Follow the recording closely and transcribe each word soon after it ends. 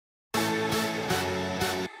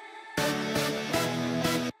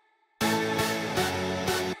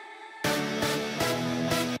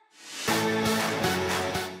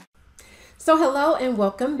So hello and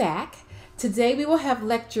welcome back. Today we will have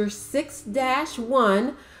lecture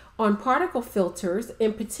 6-1 on particle filters,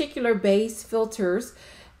 in particular Bayes filters,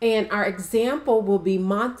 and our example will be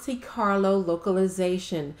Monte Carlo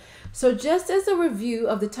localization. So just as a review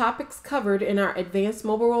of the topics covered in our advanced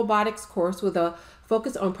mobile robotics course with a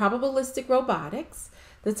focus on probabilistic robotics,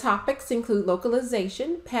 the topics include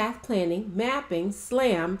localization, path planning, mapping,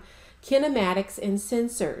 SLAM, kinematics, and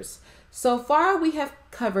sensors. So far we have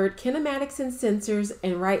covered kinematics and sensors,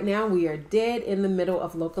 and right now we are dead in the middle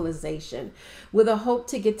of localization with a hope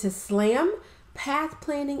to get to SLAM, path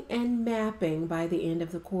planning, and mapping by the end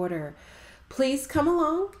of the quarter. Please come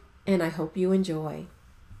along and I hope you enjoy.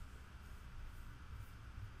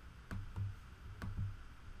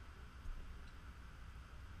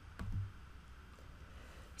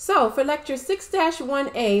 So for lecture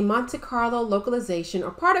 6-1A, Monte Carlo localization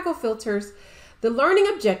or particle filters, the learning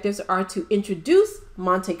objectives are to introduce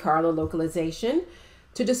Monte Carlo localization,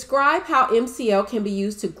 to describe how MCL can be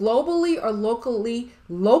used to globally or locally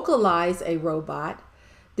localize a robot,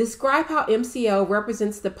 describe how MCL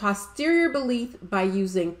represents the posterior belief by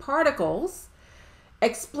using particles,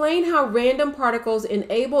 explain how random particles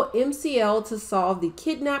enable MCL to solve the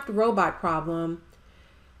kidnapped robot problem,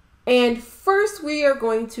 and first we are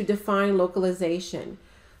going to define localization.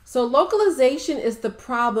 So localization is the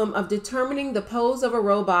problem of determining the pose of a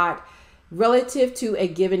robot relative to a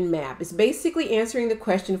given map. It's basically answering the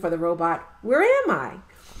question for the robot, where am I?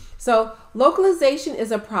 So localization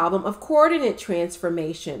is a problem of coordinate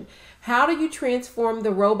transformation. How do you transform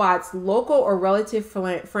the robot's local or relative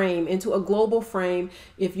frame into a global frame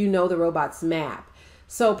if you know the robot's map?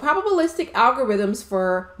 So probabilistic algorithms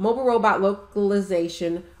for mobile robot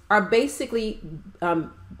localization are basically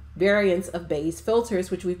variants of Bayes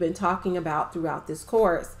filters, which we've been talking about throughout this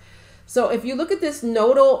course. So if you look at this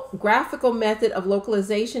nodal graphical method of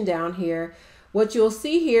localization down here, what you'll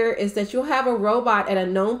see here is that you'll have a robot at a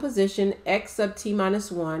known position, x sub t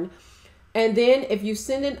minus 1. And then if you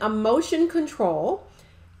send in a motion control,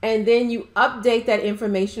 and then you update that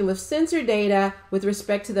information with sensor data with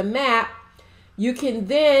respect to the map, you can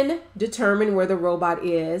then determine where the robot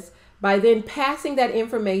is by then passing that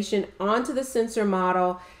information onto the sensor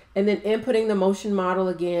model and then inputting the motion model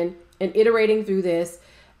again and iterating through this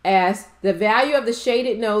as the value of the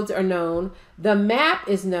shaded nodes are known, the map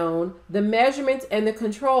is known, the measurements and the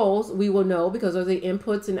controls we will know because those are the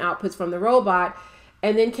inputs and outputs from the robot,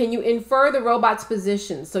 and then can you infer the robot's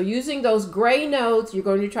position? So using those gray nodes, you're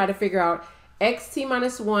going to try to figure out xt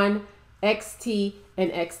minus 1, xt,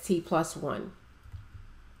 and xt plus 1.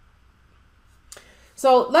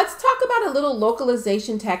 So let's talk about a little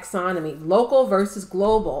localization taxonomy, local versus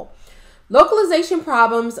global. Localization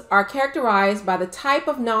problems are characterized by the type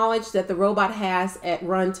of knowledge that the robot has at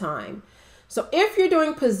runtime. So if you're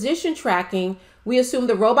doing position tracking, we assume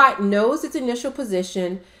the robot knows its initial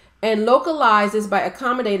position and localizes by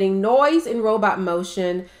accommodating noise in robot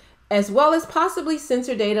motion, as well as possibly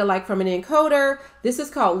sensor data like from an encoder. This is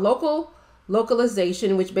called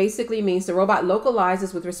localization, which basically means the robot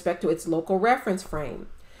localizes with respect to its local reference frame.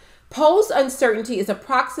 Pose uncertainty is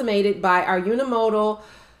approximated by our unimodal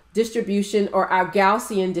distribution or our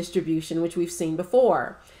Gaussian distribution, which we've seen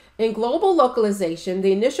before. In global localization,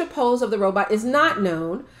 the initial pose of the robot is not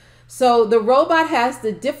known, so the robot has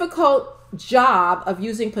the difficult job of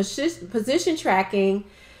using position tracking,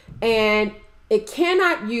 and it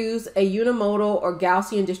cannot use a unimodal or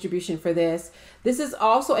Gaussian distribution for this. This is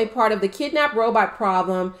also a part of the kidnapped robot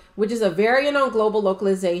problem, which is a variant on global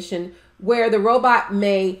localization, where the robot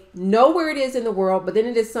may know where it is in the world, but then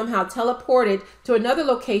it is somehow teleported to another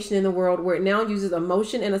location in the world where it now uses a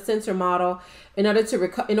motion and a sensor model in order to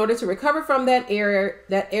recover from that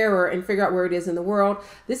error and figure out where it is in the world.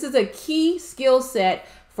 This is a key skill set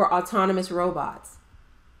for autonomous robots.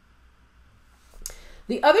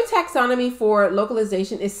 The other taxonomy for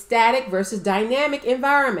localization is static versus dynamic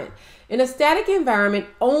environment. In a static environment,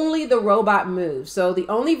 only the robot moves. So the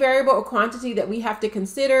only variable or quantity that we have to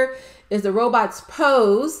consider is the robot's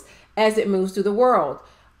pose as it moves through the world.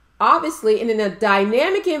 Obviously, and in a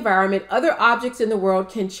dynamic environment, other objects in the world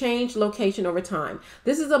can change location over time.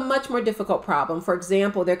 This is a much more difficult problem. For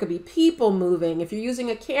example, there could be people moving. If you're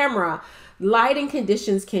using a camera, lighting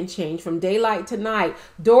conditions can change from daylight to night.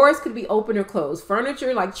 Doors could be open or closed.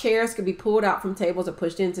 Furniture like chairs could be pulled out from tables or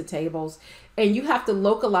pushed into tables. And you have to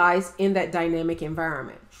localize in that dynamic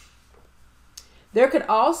environment. There could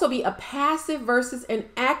also be a passive versus an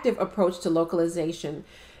active approach to localization.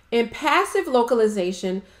 In passive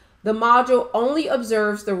localization, the module only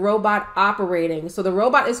observes the robot operating. So the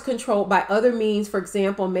robot is controlled by other means. For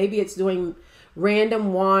example, maybe it's doing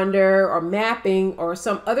random wander or mapping or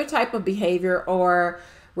some other type of behavior, or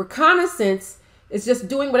reconnaissance is just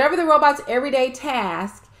doing whatever the robot's everyday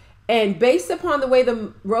task. And based upon the way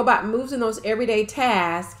the robot moves in those everyday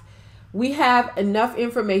tasks, we have enough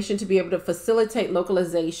information to be able to facilitate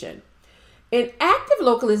localization. In active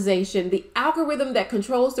localization, the algorithm that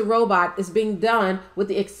controls the robot is being done with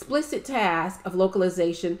the explicit task of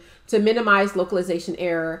localization to minimize localization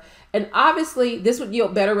error. And obviously, this would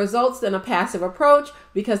yield better results than a passive approach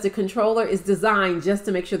because the controller is designed just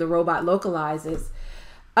to make sure the robot localizes.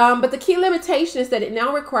 But the key limitation is that it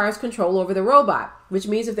now requires control over the robot, which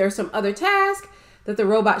means if there's some other task that the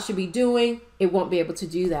robot should be doing, it won't be able to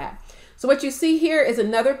do that. So what you see here is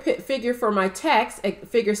another figure for my text,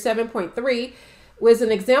 figure 7.3, was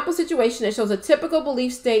an example situation that shows a typical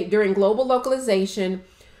belief state during global localization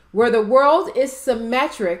where the world is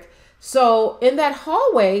symmetric. So in that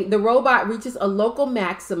hallway, the robot reaches a local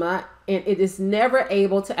maxima and it is never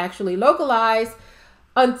able to actually localize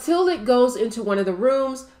until it goes into one of the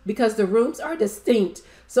rooms, because the rooms are distinct.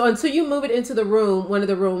 So until you move it into the room, one of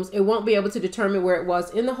the rooms, it won't be able to determine where it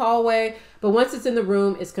was in the hallway. But once it's in the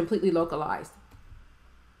room, it's completely localized.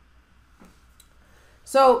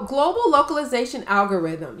 So global localization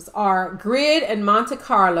algorithms are Grid and Monte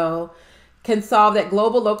Carlo can solve that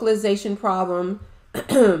global localization problem.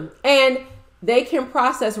 And they can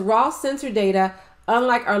process raw sensor data,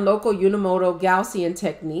 unlike our local unimodal Gaussian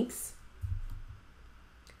techniques.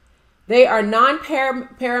 They are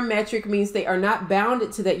non-parametric, means they are not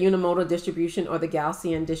bounded to that unimodal distribution or the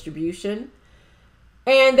Gaussian distribution.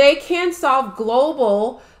 And they can solve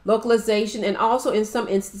global localization and also in some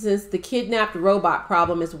instances the kidnapped robot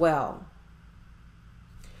problem as well.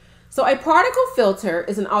 So a particle filter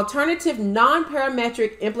is an alternative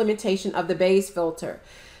non-parametric implementation of the Bayes filter.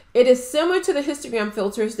 It is similar to the histogram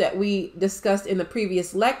filters that we discussed in the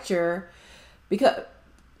previous lecture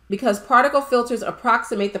because particle filters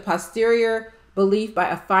approximate the posterior belief by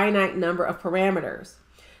a finite number of parameters.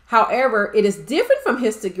 However, it is different from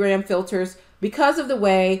histogram filters because of the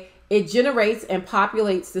way it generates and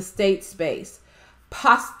populates the state space.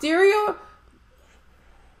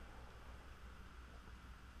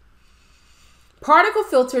 Particle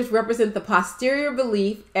filters represent the posterior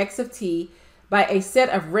belief x of t by a set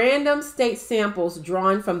of random state samples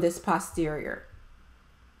drawn from this posterior.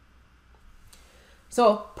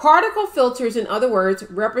 So particle filters, in other words,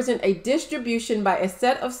 represent a distribution by a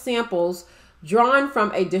set of samples drawn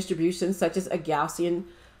from a distribution such as a Gaussian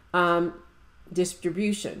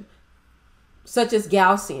distribution, such as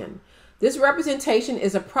Gaussian. This representation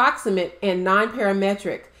is approximate and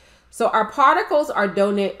non-parametric. So our particles are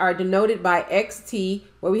denoted by xt,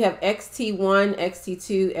 where we have xt1,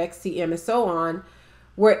 xt2, xtm, and so on,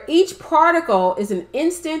 where each particle is an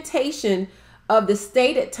instantation of the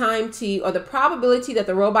state at time t, or the probability that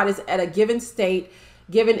the robot is at a given state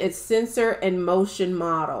given its sensor and motion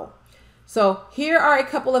model. So here are a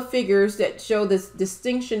couple of figures that show this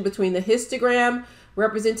distinction between the histogram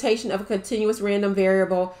representation of a continuous random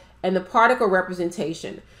variable and the particle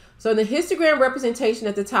representation. So in the histogram representation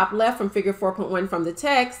at the top left from figure 4.1 from the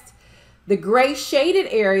text, the gray shaded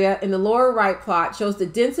area in the lower right plot shows the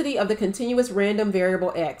density of the continuous random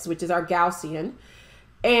variable x, which is our Gaussian.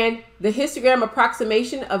 And the histogram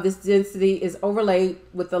approximation of this density is overlaid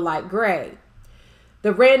with the light gray.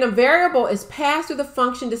 The random variable is passed through the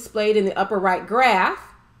function displayed in the upper right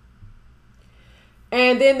graph.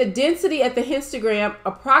 And then the density at the histogram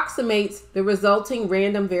approximates the resulting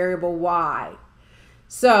random variable y.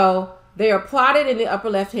 So they are plotted in the upper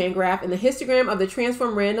left-hand graph, and the histogram of the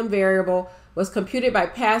transformed random variable was computed by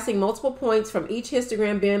passing multiple points from each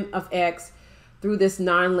histogram bin of x through this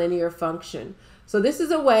nonlinear function. So this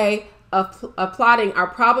is a way of plotting our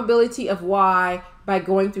probability of y by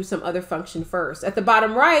going through some other function first. At the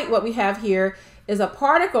bottom right, what we have here is a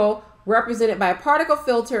particle represented by a particle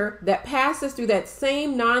filter that passes through that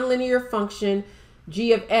same nonlinear function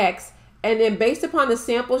g of x, and then based upon the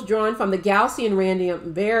samples drawn from the Gaussian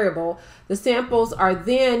random variable, the samples are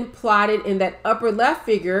then plotted in that upper left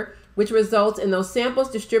figure, which results in those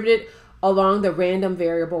samples distributed along the random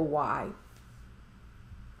variable y.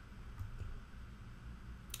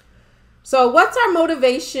 So what's our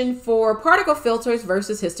motivation for particle filters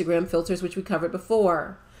versus histogram filters, which we covered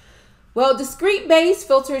before? Well, discrete Bayes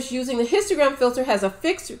filters using the histogram filter has a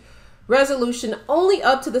fixed resolution only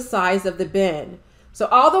up to the size of the bin. So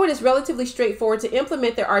although it is relatively straightforward to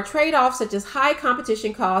implement, there are trade-offs such as high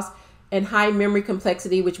competition costs and high memory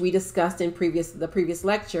complexity, which we discussed in the previous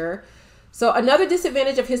lecture. So another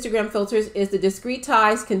disadvantage of histogram filters is the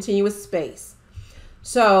discretized continuous space.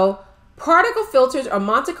 So particle filters or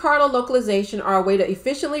Monte Carlo localization are a way to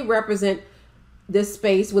efficiently represent this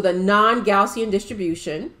space with a non-Gaussian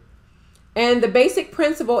distribution. And the basic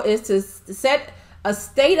principle is to set a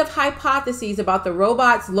state of hypotheses about the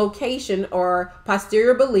robot's location or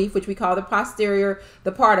posterior belief, which we call the posterior,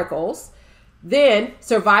 the particles. Then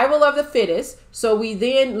survival of the fittest. So we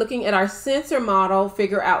then, looking at our sensor model,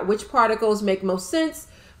 figure out which particles make most sense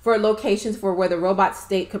for locations for where the robot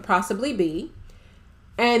state could possibly be.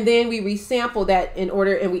 And then we resample that and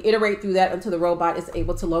we iterate through that until the robot is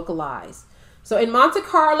able to localize. So in Monte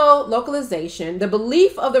Carlo localization, the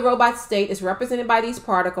belief of the robot state is represented by these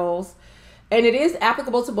particles, and it is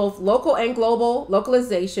applicable to both local and global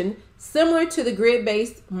localization, similar to the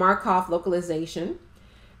grid-based Markov localization.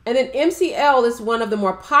 And then MCL is one of the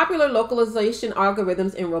more popular localization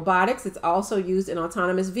algorithms in robotics. It's also used in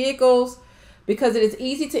autonomous vehicles because it is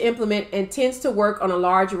easy to implement and tends to work on a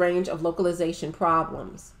large range of localization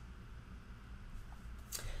problems.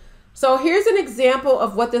 So here's an example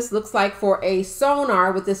of what this looks like for a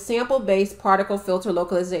sonar with this sample-based particle filter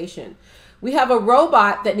localization. We have a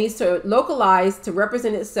robot that needs to localize to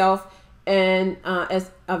represent itself and as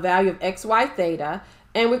a value of x, y, theta,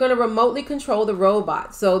 and we're going to remotely control the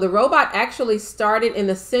robot. So the robot actually started in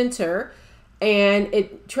the center, and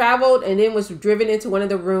it traveled and then was driven into one of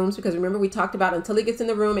the rooms, because remember we talked about until it gets in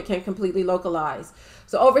the room, it can't completely localize.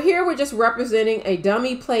 So over here, we're just representing a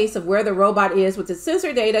dummy place of where the robot is with its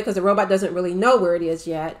sensor data, because the robot doesn't really know where it is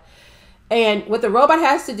yet. And what the robot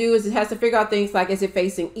has to do is it has to figure out things like, is it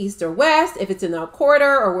facing east or west, if it's in the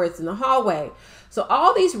corridor, or where it's in the hallway. So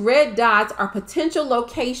all these red dots are potential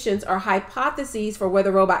locations or hypotheses for where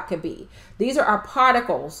the robot could be. These are our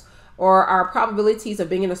particles, or our probabilities of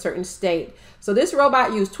being in a certain state. So this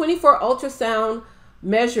robot used 24 ultrasound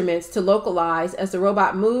measurements to localize. As the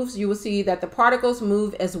robot moves, you will see that the particles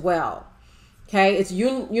move as well. Okay, it's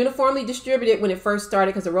uniformly distributed when it first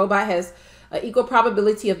started because the robot has an equal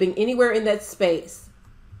probability of being anywhere in that space.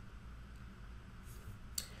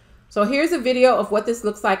 So here's a video of what this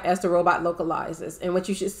looks like as the robot localizes. And what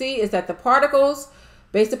you should see is that the particles,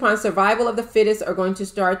 based upon survival of the fittest, are going to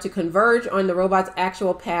start to converge on the robot's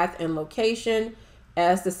actual path and location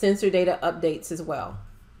as the sensor data updates as well.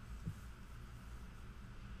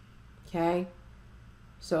 Okay,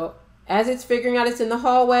 so as it's figuring out it's in the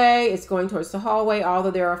hallway, it's going towards the hallway,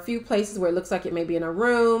 although there are a few places where it looks like it may be in a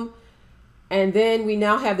room. And then we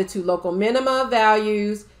now have the two local minima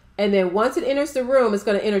values. And then once it enters the room, it's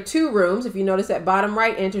going to enter two rooms. If you notice that bottom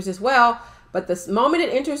right enters as well. But the moment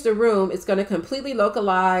it enters the room, it's going to completely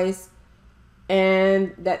localize.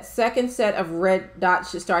 And that second set of red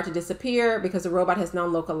dots should start to disappear because the robot has now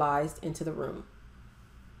localized into the room.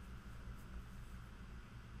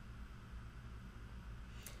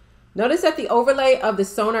 Notice that the overlay of the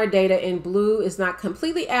sonar data in blue is not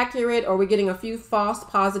completely accurate, or we're getting a few false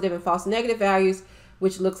positive and false negative values,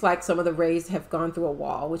 which looks like some of the rays have gone through a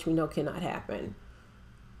wall, which we know cannot happen.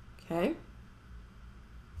 Okay.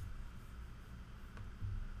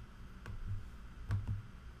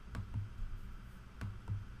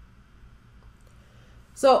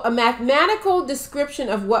 So a mathematical description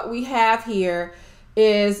of what we have here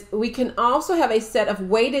is we can also have a set of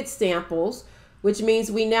weighted samples, which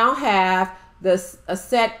means we now have a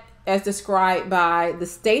set as described by the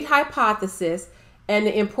state hypothesis and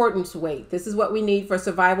the importance weight. This is what we need for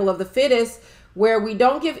survival of the fittest, where we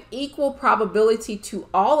don't give equal probability to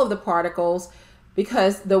all of the particles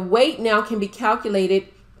because the weight now can be calculated,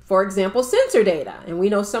 for example, sensor data. And we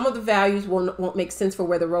know some of the values won't make sense for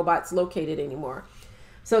where the robot's located anymore.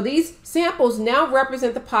 So these samples now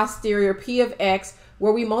represent the posterior P of X,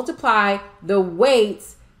 where we multiply the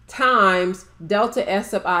weights times delta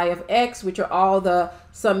S sub I of X, which are all the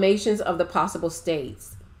summations of the possible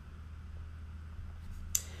states.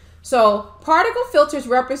 So particle filters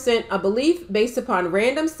represent a belief based upon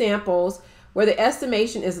random samples where the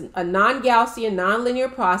estimation is a non-Gaussian,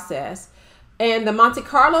 nonlinear process. And the Monte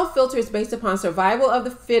Carlo filter is based upon survival of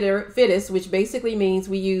the fittest, which basically means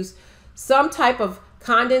we use some type of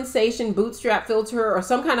condensation bootstrap filter or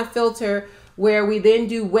some kind of filter where we then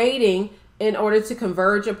do weighting in order to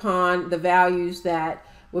converge upon the values that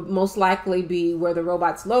would most likely be where the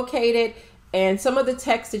robot's located. And some of the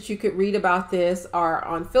texts that you could read about this are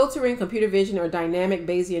on filtering, computer vision, or dynamic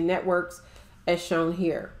Bayesian networks, as shown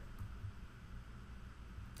here.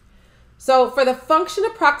 So for the function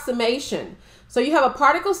approximation, so you have a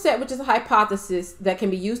particle set, which is a hypothesis that can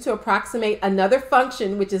be used to approximate another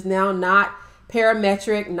function, which is now not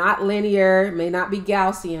parametric, not linear, may not be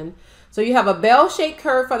Gaussian. So you have a bell-shaped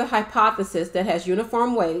curve for the hypothesis that has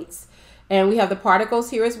uniform weights, and we have the particles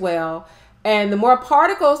here as well. And the more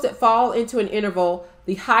particles that fall into an interval,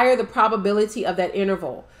 the higher the probability of that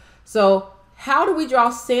interval. So how do we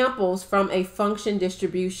draw samples from a function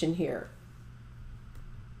distribution here?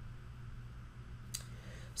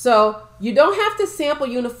 So you don't have to sample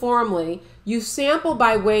uniformly. You sample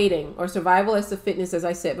by weighting, or survival as the fitness, as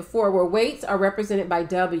I said before, where weights are represented by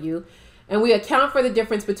W, and we account for the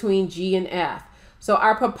difference between G and F. So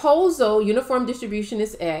our proposal uniform distribution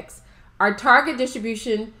is X. Our target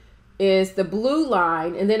distribution is the blue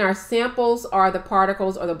line, and then our samples are the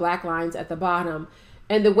particles, or the black lines at the bottom.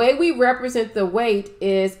 And the way we represent the weight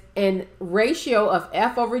is a ratio of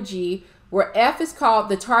F over G, where F is called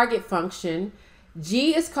the target function,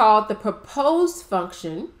 G is called the proposed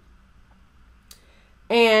function,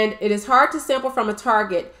 and it is hard to sample from a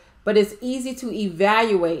target, but it's easy to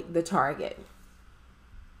evaluate the target.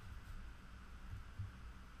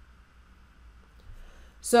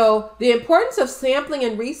 So the importance of sampling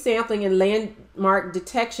and resampling and landmark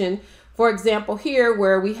detection, for example, here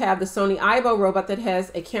where we have the Sony Aibo robot that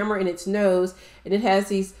has a camera in its nose, and it has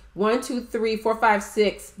these 1, 2, 3, 4, 5,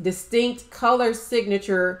 6 distinct color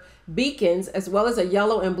signature beacons, as well as a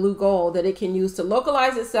yellow and blue goal that it can use to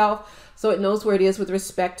localize itself so it knows where it is with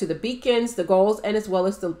respect to the beacons, the goals, and as well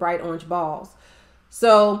as the bright orange balls.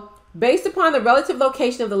 So based upon the relative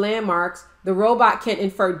location of the landmarks, the robot can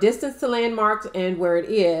infer distance to landmarks and where it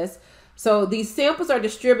is. So these samples are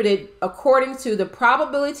distributed according to the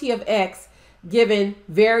probability of X given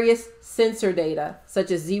various sensor data,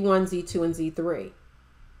 such as Z1, Z2, and Z3.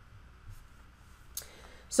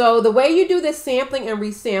 So the way you do this sampling and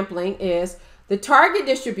resampling is the target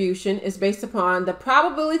distribution is based upon the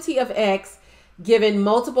probability of X given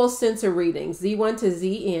multiple sensor readings, Z1 to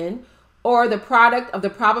Zn, or the product of the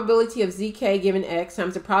probability of Zk given X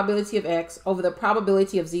times the probability of X over the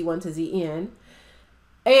probability of Z1 to Zn.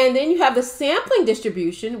 And then you have the sampling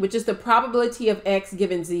distribution, which is the probability of X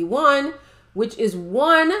given Z1, which is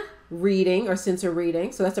one reading or sensor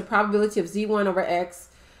reading. So that's the probability of Z1 over X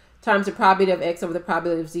times the probability of X over the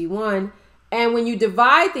probability of Z1. And when you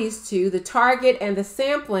divide these two, the target and the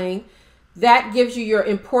sampling, that gives you your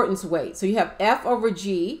importance weight. So you have F over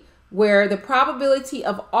G, where the probability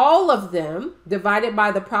of all of them divided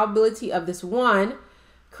by the probability of this one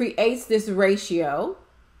creates this ratio.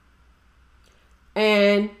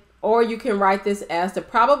 And, or you can write this as the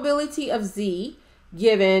probability of Z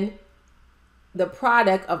given the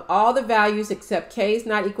product of all the values except K is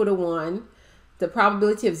not equal to 1, the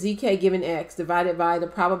probability of Zk given X divided by the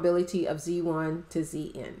probability of Z1 to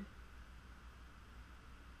Zn.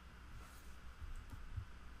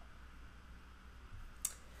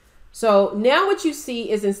 So now what you see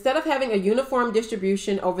is instead of having a uniform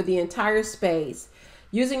distribution over the entire space,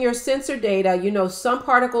 using your sensor data, you know some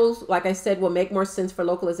particles, like I said, will make more sense for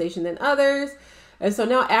localization than others. And so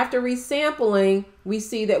now after resampling, we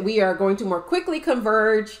see that we are going to more quickly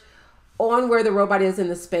converge on where the robot is in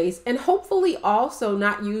the space, and hopefully also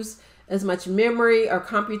not use as much memory or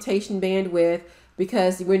computation bandwidth,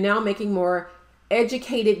 because we're now making more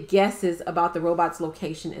educated guesses about the robot's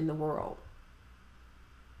location in the world.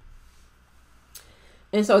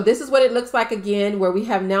 And so this is what it looks like again, where we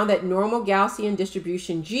have now that normal Gaussian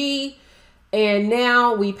distribution G, and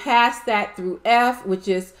now we pass that through F, which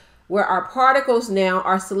is where our particles now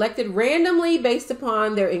are selected randomly based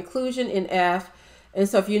upon their inclusion in F. And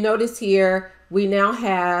so if you notice here, we now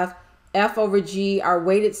have F over G, our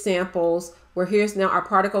weighted samples, where here's now our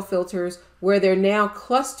particle filters, where they're now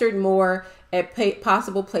clustered more at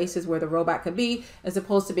possible places where the robot could be, as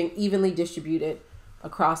opposed to being evenly distributed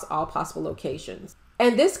across all possible locations.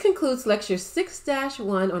 And this concludes lecture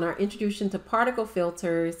 6-1 on our introduction to particle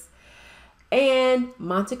filters and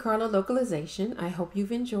Monte Carlo localization. I hope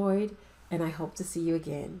you've enjoyed, and I hope to see you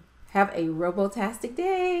again. Have a robotastic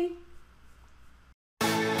day.